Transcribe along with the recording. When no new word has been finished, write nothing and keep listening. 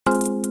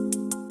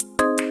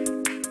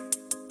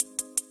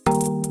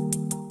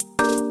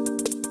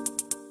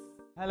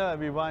Hello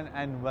everyone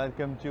and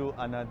welcome to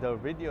another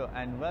video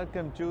and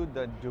welcome to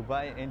the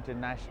Dubai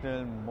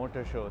International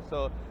Motor Show.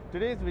 So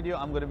today's video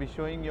I'm going to be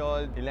showing you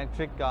all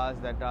electric cars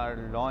that are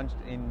launched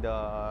in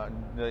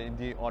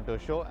the auto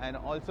show, and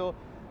also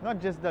not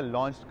just the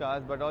launched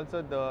cars but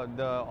also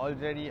the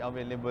already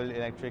available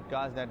electric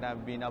cars that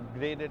have been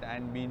upgraded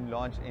and been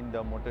launched in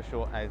the motor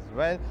show as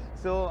well.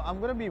 So I'm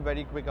going to be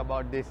very quick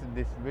about this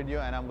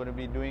video, and I'm going to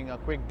be doing a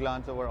quick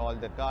glance over all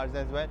the cars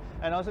as well,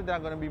 and also there are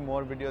going to be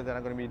more videos that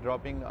are going to be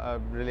dropping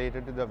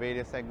related to the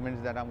various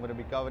segments that I'm going to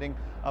be covering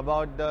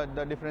about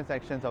the different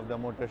sections of the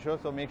motor show.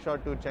 So make sure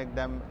to check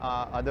them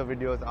other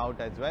videos out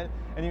as well.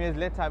 Anyways,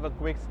 let's have a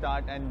quick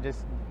start and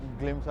just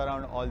glimpse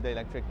around all the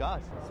electric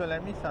cars. So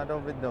let me start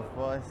off with the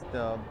first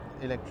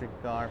electric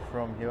car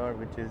from here,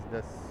 which is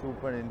the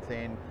super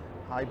insane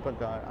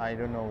Hypercar. I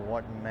don't know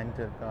what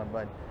mental car,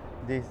 but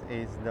this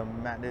is the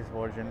maddest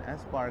version.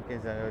 Aspark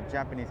is a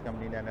Japanese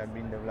company that had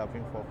been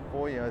developing for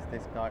 4 years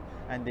this car,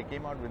 and they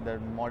came out with the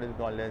model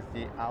called as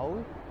the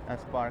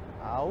Aspark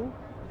AU,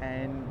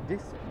 and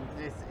this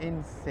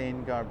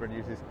insane car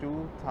produces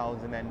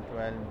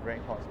 2012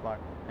 brake horsepower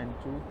and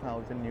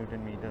 2000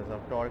 Newton meters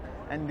of torque,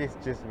 and this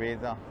just weighs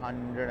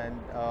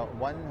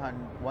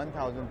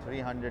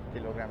 1300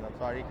 kilograms. I'm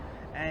sorry.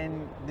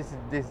 And this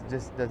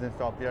just doesn't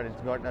stop here.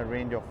 It's got a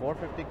range of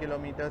 450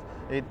 kilometers.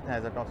 It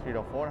has a top speed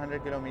of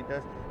 400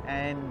 kilometers,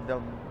 and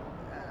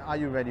are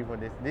you ready for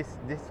this?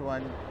 This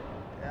one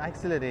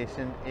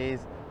acceleration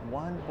is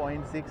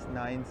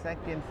 1.69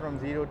 seconds from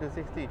 0 to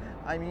 60.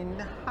 I mean,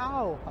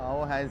 how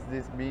has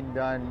this been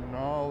done?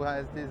 How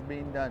has this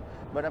been done?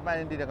 But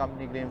apparently the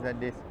company claims that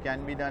this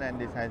can be done and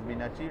this has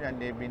been achieved, and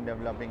they've been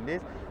developing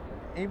this.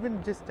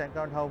 Even just check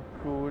out how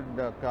cool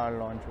the car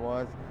launch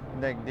was.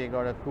 Like, they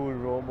got a cool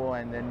robo,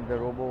 and then the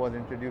robo was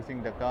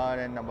introducing the car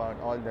and about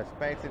all the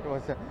specs. It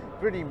was a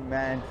pretty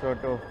mad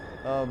sort of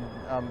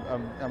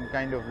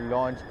kind of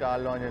car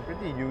launch, a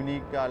pretty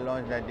unique car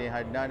launch that they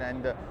had done,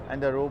 and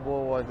the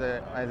robo was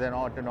as an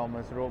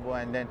autonomous robo,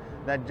 and then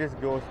that just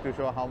goes to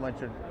show how much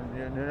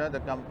the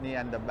company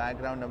and the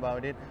background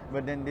about it.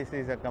 But then this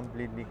is a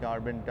completely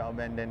carbon tub,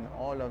 and then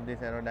all of this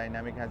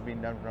aerodynamic has been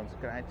done from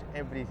scratch.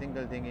 Every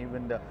single thing,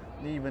 even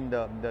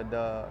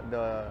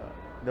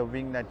the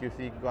wing that you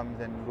see comes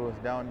and goes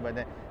down. But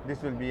then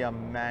this will be a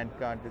mad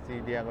car to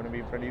see. They are going to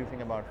be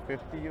producing about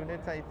 50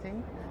 units, I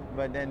think,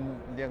 but then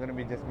they are going to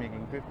be just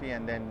making 50,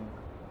 and then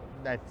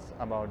that's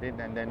about it.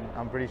 And then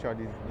I'm pretty sure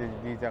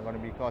these are going to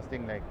be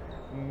costing like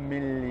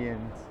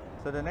millions.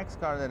 So the next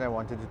car that I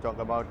wanted to talk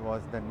about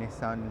was the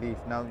Nissan Leaf.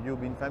 Now,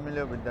 you've been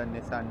familiar with the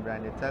Nissan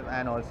brand itself,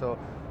 and also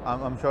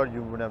I'm sure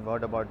you would have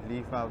heard about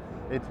Leaf.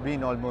 It's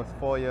been almost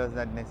 4 years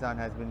that Nissan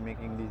has been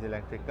making these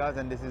electric cars,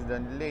 and this is the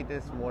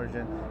latest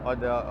version or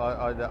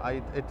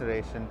the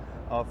iteration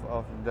of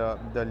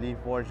the Leaf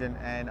version.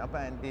 And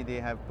apparently they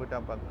have put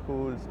up a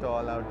cool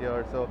stall out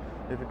here. So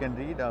if you can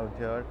read out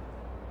here,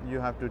 you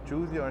have to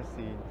choose your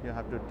seat, you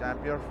have to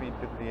tap your feet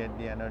to create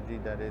the energy.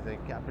 There is a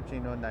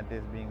cappuccino that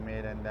is being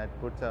made, and that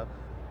puts a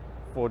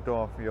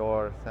photo of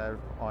yourself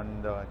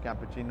on the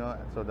cappuccino.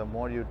 So the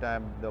more you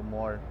tap, the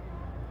more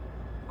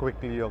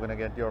quickly you're going to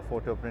get your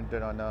photo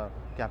printed on a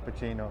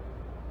cappuccino.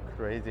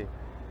 Crazy.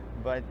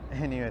 But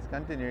anyways,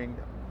 continuing,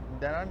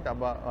 there aren't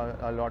about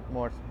a lot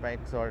more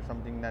specs or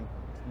something that's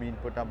been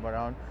put up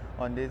around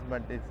on this,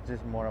 but it's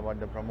just more about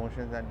the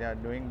promotions that they are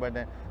doing. But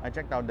then I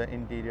checked out the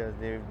interiors.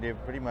 They've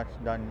pretty much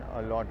done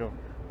a lot of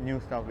new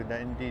stuff with the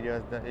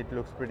interiors. It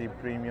looks pretty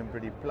premium,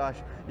 pretty plush.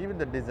 Even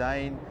the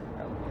design,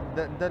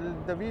 the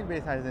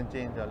wheelbase hasn't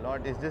changed a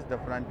lot. It's just the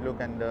front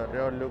look and the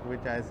rear look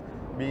which has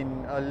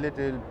been a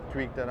little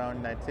tweaked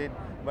around, that's it.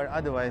 But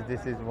otherwise,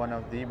 this is one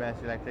of the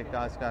best electric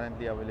cars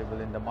currently available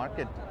in the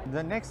market.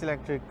 The next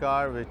electric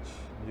car, which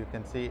you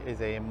can see,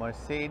 is a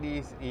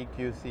Mercedes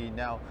EQC.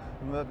 Now,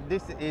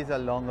 this is a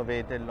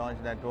long-awaited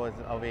launch that was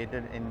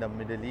awaited in the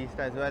Middle East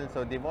as well.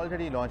 So they've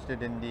already launched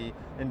it in the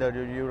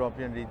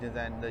European regions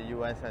and the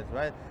US as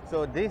well.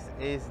 So this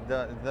is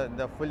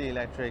the fully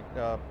electric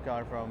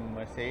car from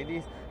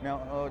Mercedes.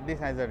 Now, this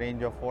has a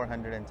range of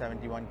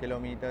 471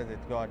 kilometers.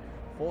 It's got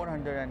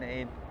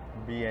 408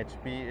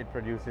 bhp. It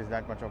produces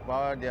that much of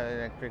power. They are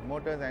electric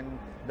motors, and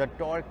the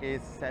torque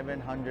is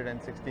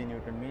 760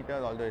 Newton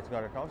meters, although it's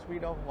got a top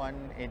speed of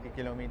 180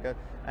 kilometers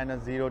and a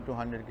 0 to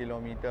 100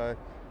 kilometers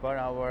per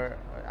hour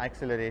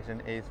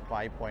acceleration is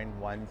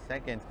 5.1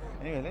 seconds.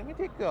 Anyway, let me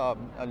take a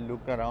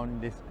look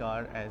around this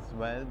car as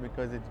well,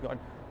 because it's got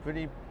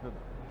pretty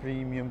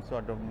premium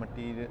sort of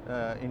material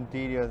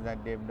interiors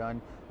that they've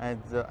done. As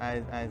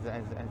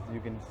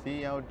you can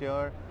see out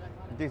here,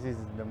 this is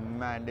the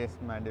maddest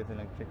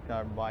electric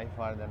car by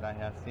far that I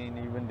have seen.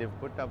 Even they've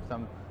put up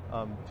some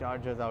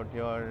chargers out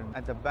here.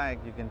 At the back,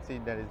 you can see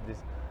there is this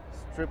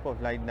strip of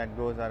light that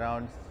goes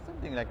around,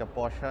 something like a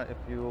Porsche, if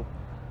you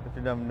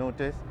have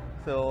noticed.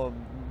 So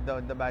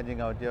the badging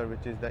out here,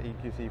 which is the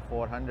EQC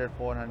 400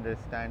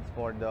 stands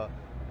for the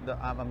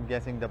I'm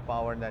guessing the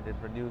power that it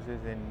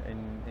produces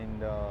in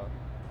the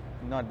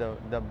not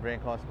the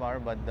brake horsepower,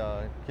 but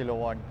the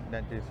kilowatt,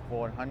 that is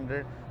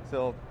 400.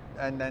 So,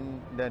 and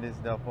then there is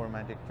the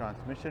 4matic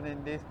transmission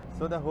in this.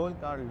 So the whole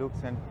car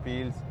looks and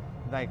feels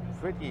like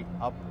pretty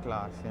up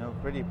class, you know,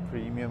 pretty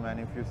premium. And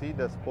if you see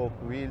the spoke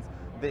wheels,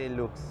 they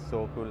look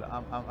so cool.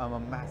 I'm a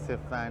massive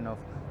fan of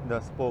the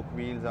spoke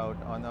wheels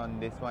out on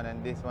this one,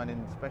 and this one,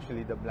 and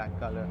especially the black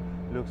color,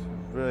 looks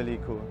really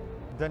cool.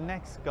 The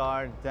next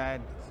car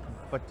that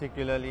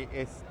particularly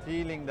is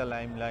stealing the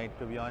limelight,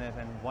 to be honest,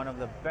 and one of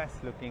the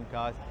best looking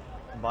cars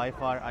by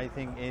far, I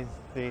think, is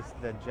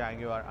the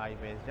Jaguar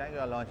I-Pace.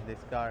 Jaguar launched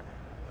this car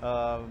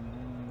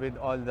with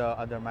all the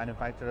other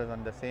manufacturers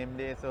on the same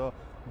day. So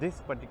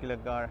this particular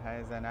car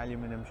has an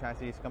aluminum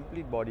chassis. Its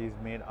complete body is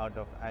made out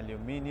of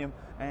aluminum,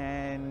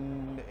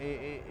 and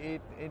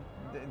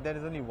there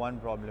is only one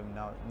problem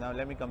now. Now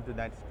let me come to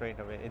that straight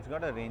away. It's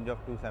got a range of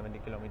 270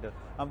 kilometers.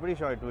 I'm pretty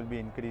sure it will be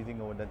increasing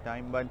over the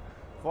time, but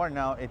for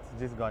now it's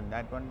just got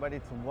that one. But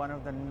it's one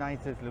of the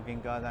nicest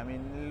looking cars. I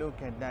mean,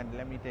 look at that.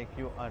 Let me take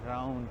you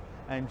around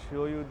and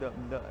show you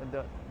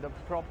the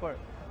proper.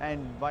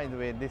 And by the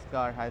way, this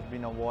car has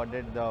been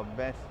awarded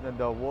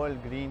the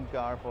World Green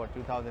Car for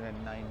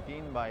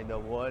 2019 by the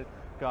World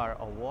Car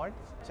Awards.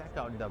 Check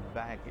out the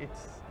back.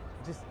 It's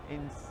just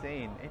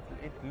insane.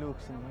 It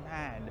looks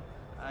mad.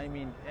 I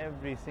mean,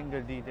 every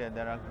single detail.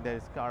 There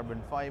is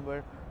carbon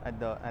fiber at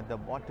the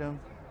bottom,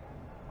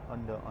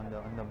 on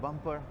the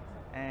bumper.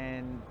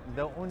 And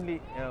the only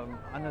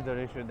another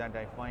issue that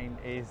I find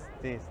is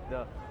this: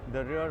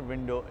 the rear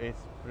window is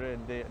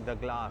the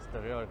glass, the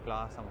rear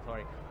glass. I'm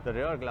sorry, the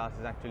rear glass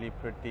is actually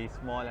pretty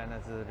small, and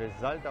as a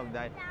result of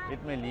that,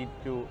 it may lead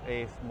to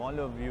a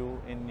smaller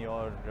view in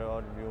your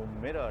rear view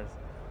mirrors.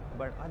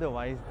 But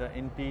otherwise, the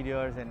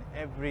interiors and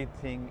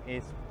everything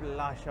is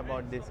plush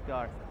about this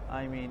car.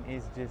 I mean,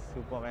 it's just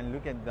superb. And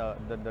look at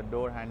the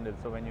door handles.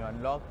 So when you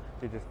unlock,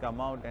 they just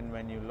come out, and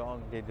when you lock,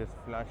 they just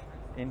flush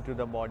into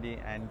the body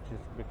and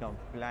just become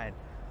flat.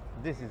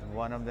 This is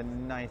one of the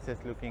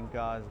nicest looking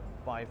cars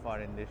by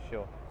far in this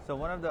show. So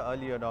one of the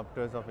early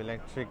adopters of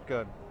electric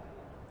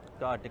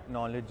car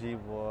technology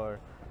were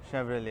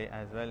Chevrolet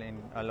as well,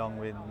 along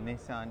with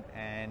Nissan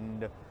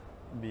and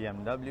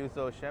BMW.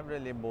 So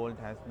Chevrolet Bolt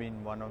has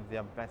been one of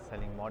their best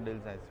selling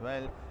models as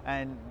well,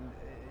 and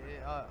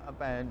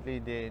apparently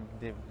they've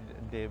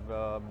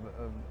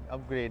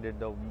upgraded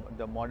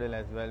the model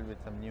as well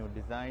with some new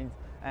designs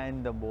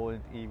and the Bolt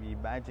EV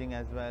badging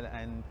as well.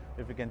 And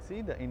if you can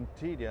see the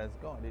interiors,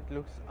 God, it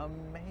looks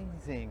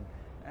amazing.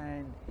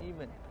 And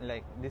even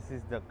like, this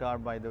is the car,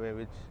 by the way,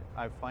 which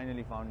I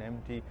finally found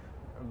empty,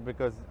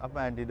 because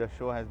apparently the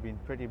show has been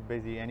pretty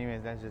busy.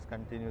 Anyways, let's just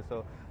continue.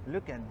 So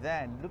look at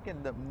that. Look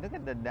at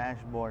the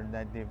dashboard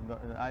that they've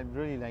got. I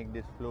really like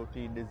this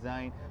floaty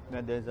design. Now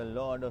there's a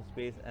lot of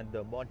space at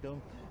the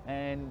bottom,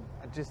 and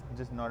just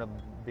not a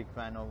big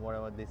fan of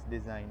whatever this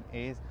design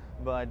is.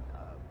 But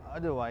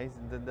otherwise,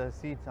 the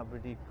seats are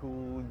pretty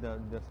cool.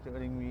 The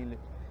steering wheel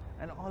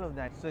and all of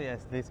that. So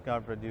yes, this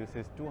car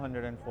produces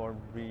 204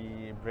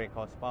 brake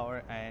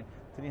horsepower and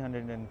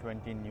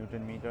 320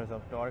 Newton meters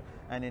of torque,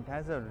 and it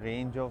has a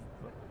range of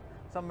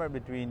somewhere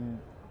between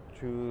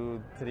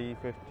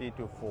 350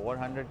 to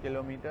 400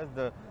 kilometers,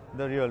 the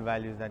real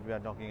values that we are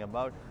talking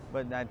about.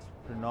 But that's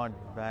not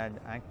bad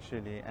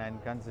actually,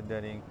 and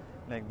considering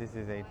like this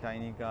is a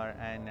tiny car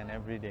and an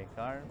everyday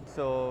car.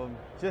 So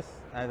just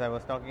as I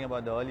was talking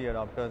about the early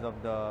adopters of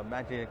the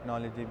battery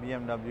technology,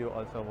 BMW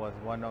also was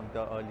one of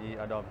the early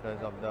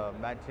adopters of the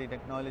battery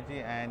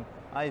technology, and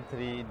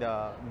i3,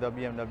 the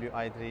BMW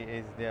i3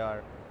 is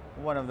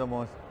one of the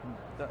most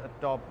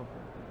top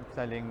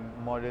selling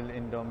model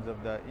in terms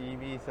of the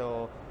EV.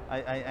 So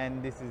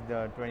and this is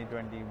the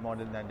 2020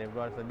 model that they've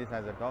got. So this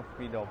has a top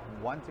speed of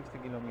 160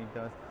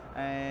 kilometers,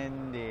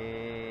 and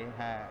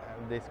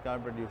this car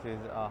produces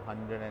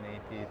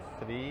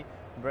 183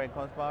 brake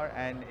horsepower,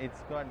 and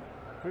it's got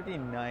pretty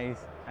nice.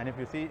 And if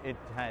you see, it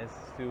has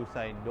two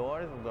side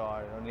doors.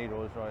 Only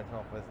Rolls-Royce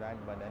offers that,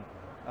 but then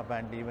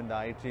apparently even the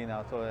i3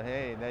 now. So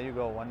hey, there you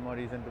go, one more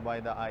reason to buy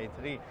the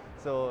i3.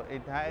 So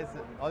it has,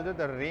 although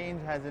the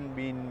range hasn't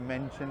been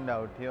mentioned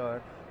out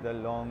here, the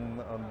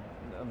long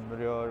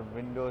rear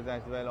windows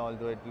as well,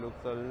 although it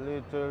looks a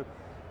little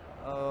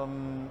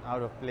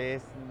out of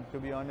place, to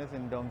be honest,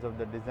 in terms of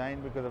the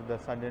design, because of the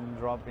sudden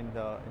drop in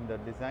the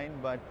design.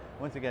 But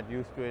once you get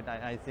used to it,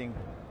 I think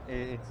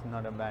it's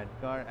not a bad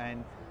car.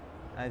 And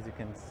as you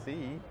can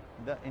see,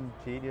 the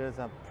interiors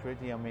are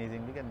pretty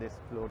amazing. Look at this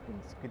floating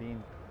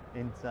screen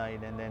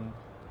inside, and then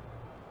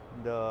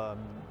the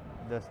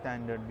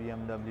standard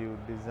BMW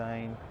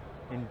design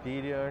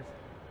interiors,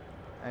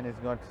 and it's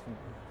got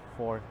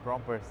 4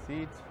 proper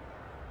seats.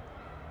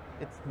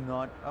 It's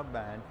not a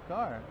bad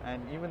car,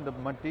 and even the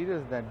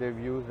materials that they've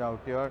used out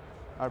here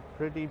are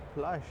pretty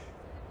plush.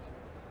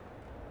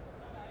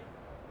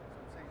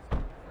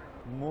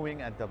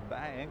 Moving at the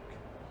back,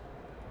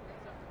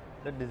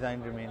 the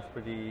design remains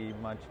pretty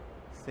much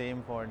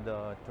same for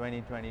the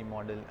 2020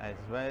 model as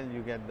well.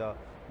 You get the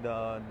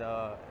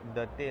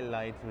tail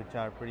lights, which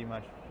are pretty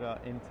much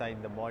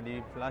inside the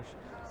body flush,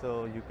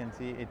 so you can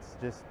see it's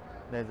just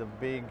There's a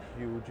big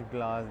huge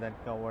glass that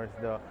covers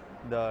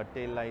the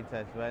tail lights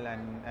as well,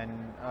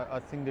 and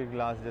a single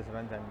glass just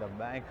runs at the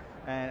back,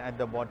 and at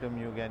the bottom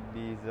you get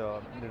these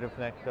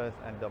reflectors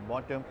at the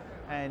bottom,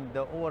 and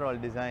the overall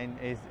design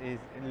is it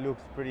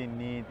looks pretty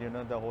neat, you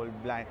know, the whole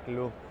black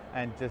look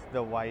and just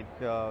the white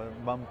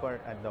bumper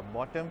at the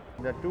bottom.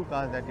 The two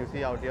cars that you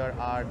see out here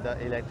are the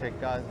electric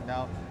cars.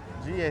 Now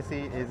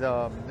GAC is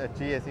the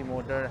GAC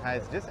Motor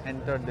has just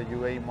entered the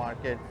UAE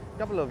market a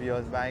couple of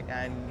years back,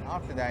 and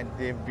after that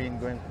they've been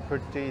going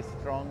pretty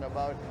strong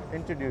about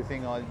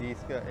introducing all these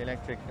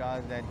electric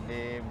cars that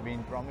they've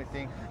been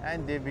promising,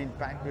 and they've been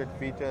packed with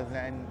features.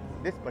 And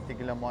this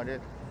particular model,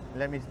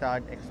 let me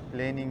start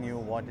explaining you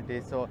what it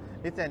is. So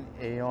it's an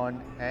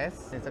Aeon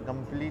S. It's a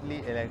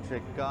completely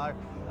electric car,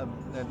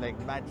 like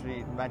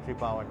battery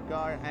powered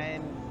car.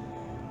 And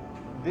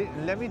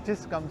let me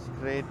just come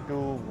straight to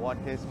what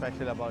is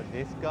special about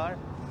this car.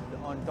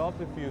 On top,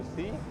 if you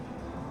see,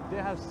 they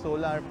have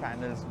solar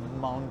panels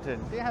mounted.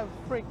 They have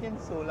freaking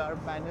solar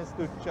panels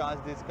to charge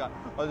this car.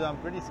 Although I'm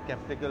pretty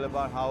skeptical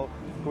about how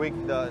quick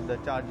the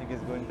charging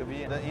is going to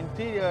be. The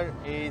interior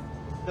is,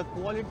 the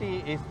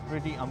quality is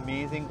pretty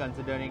amazing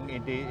considering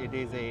it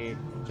is a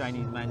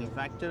Chinese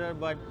manufacturer,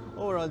 but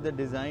overall the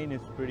design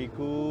is pretty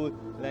cool.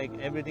 Like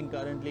everything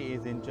currently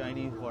is in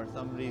Chinese. For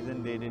some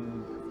reason they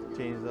didn't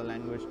change the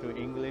language to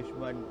English,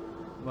 but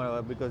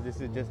because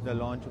this is just the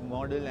launch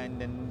model,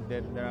 and then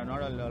there are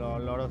not a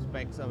lot of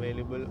specs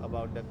available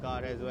about the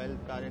car as well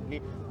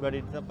currently, but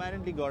it's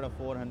apparently got a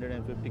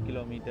 450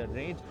 kilometer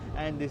range,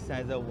 and this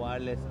has a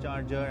wireless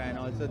charger, and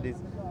also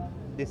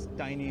this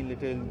tiny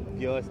little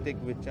gear stick,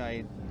 which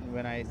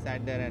when I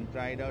sat there and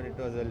tried out, it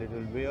was a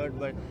little weird,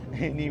 but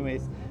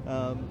anyways,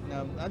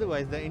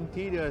 otherwise the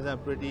interiors are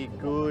pretty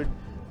good,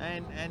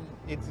 and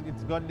it's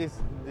got this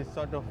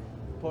sort of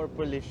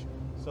purplish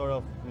sort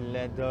of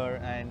leather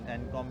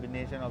and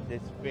combination of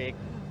this fake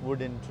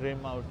wooden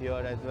trim out here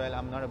as well.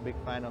 I'm not a big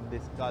fan of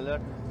this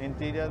color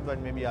interior, but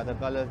maybe other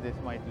colors this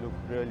might look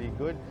really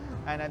good.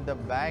 And at the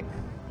back,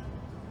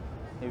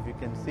 if you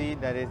can see,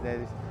 there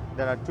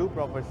are two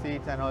proper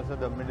seats, and also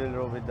the middle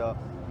row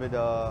with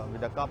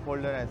the cup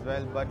holder as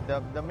well. But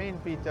the main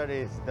feature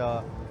is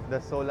the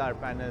solar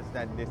panels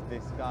that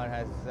this car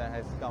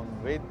has come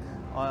with,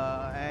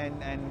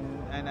 and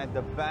at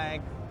the back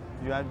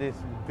you have this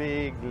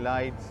big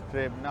light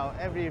strip. Now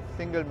every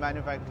single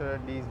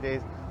manufacturer these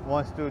days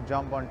wants to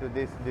jump onto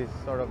this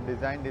sort of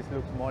design. This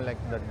looks more like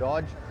the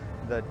Dodge,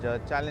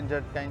 the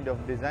Challenger kind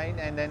of design,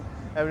 and then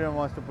everyone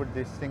wants to put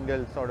this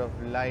single sort of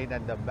light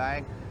at the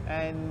back,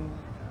 and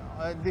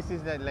this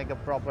is like a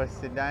proper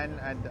sedan,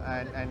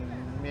 and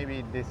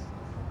maybe this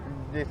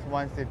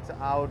once it's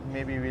out,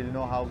 maybe we'll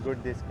know how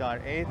good this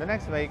car is. The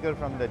next vehicle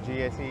from the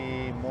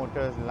GAC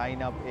Motors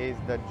lineup is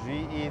the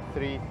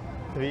GE3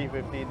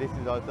 350. This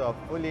is also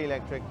a fully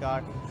electric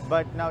car,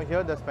 but now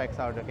here are the specs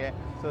out. Okay,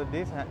 so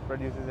this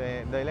produces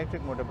the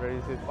electric motor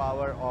produces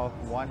power of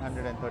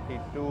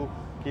 132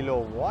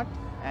 kilowatt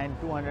and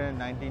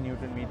 290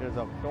 newton meters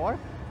of torque.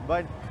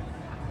 But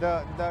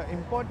the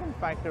important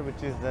factor,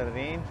 which is the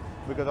range,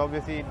 because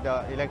obviously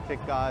the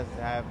electric cars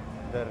have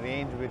the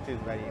range, which is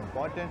very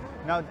important.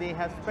 Now they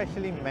have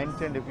specially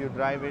mentioned if you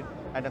drive it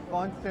at a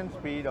constant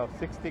speed of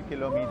 60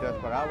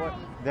 kilometers per hour,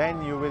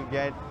 then you will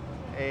get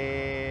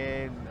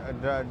a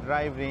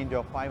drive range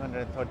of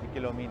 530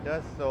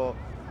 kilometers. So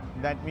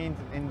that means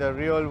in the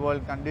real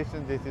world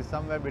conditions, this is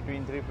somewhere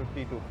between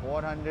 350 to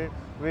 400,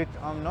 which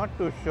I'm not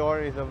too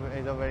sure is a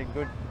very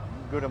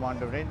good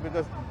amount of range,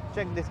 because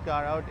check this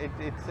car out.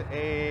 It's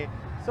a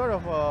sort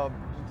of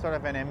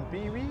an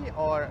MPV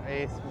or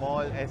a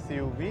small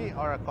SUV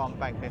or a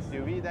compact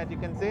SUV that you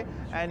can say,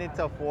 and it's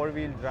a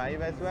four-wheel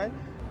drive as well.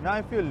 Now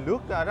if you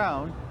look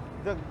around,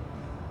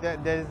 there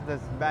is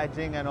this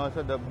badging, and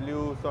also the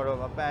blue sort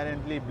of,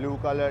 apparently blue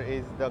color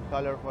is the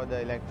color for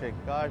the electric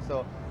car.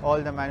 So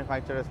all the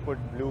manufacturers put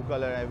blue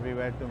color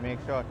everywhere to make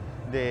sure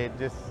they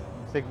just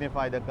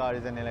signify the car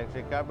is an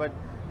electric car. But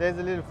there's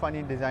a little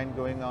funny design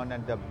going on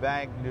at the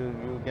back.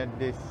 You get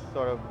this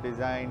sort of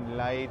design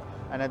light,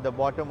 and at the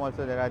bottom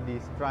also there are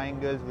these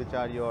triangles which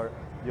are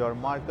your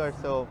markers.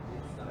 So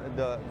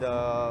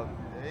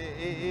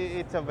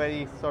it's a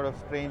very sort of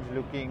strange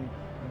looking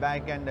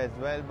back end as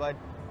well. But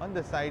on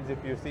the sides,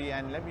 if you see,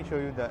 and let me show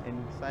you the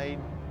inside,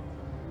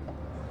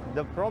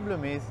 the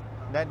problem is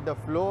that the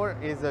floor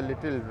is a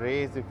little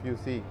raised. If you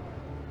see,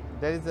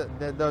 there is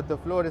the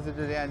floor is a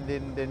little raised,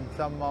 and then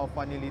somehow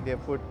funnily they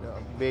put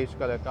beige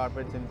color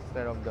carpets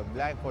instead of the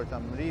black for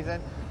some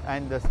reason,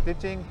 and the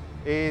stitching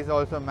is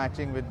also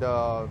matching with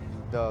the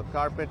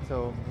carpet,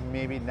 so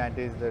maybe that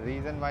is the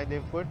reason why they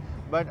put.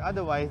 But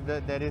otherwise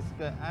there is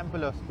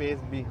ample of space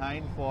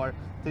behind for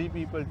 3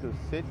 people to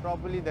sit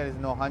properly. There is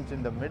no hunch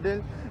in the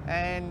middle,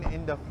 and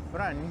in the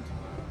front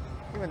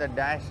even the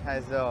dash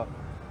has a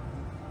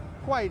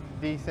quite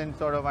decent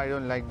sort of, I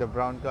don't like the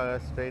brown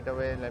color straight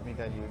away, let me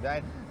tell you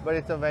that. but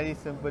it's a very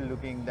simple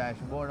looking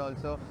dashboard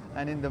also.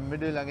 And in the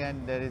middle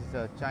again there is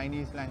a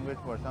Chinese language.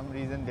 For some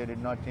reason they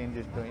did not change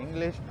it to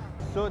English.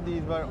 So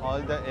these were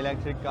all the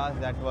electric cars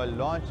that were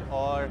launched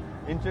or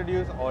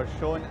introduced or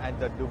shown at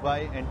the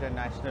Dubai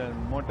International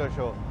Motor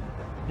Show.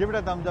 Give it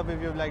a thumbs up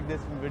if you liked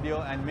this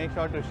video, and make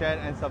sure to share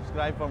and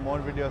subscribe for more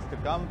videos to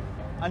come.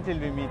 Until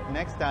we meet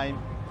next time,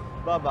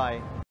 bye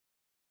bye.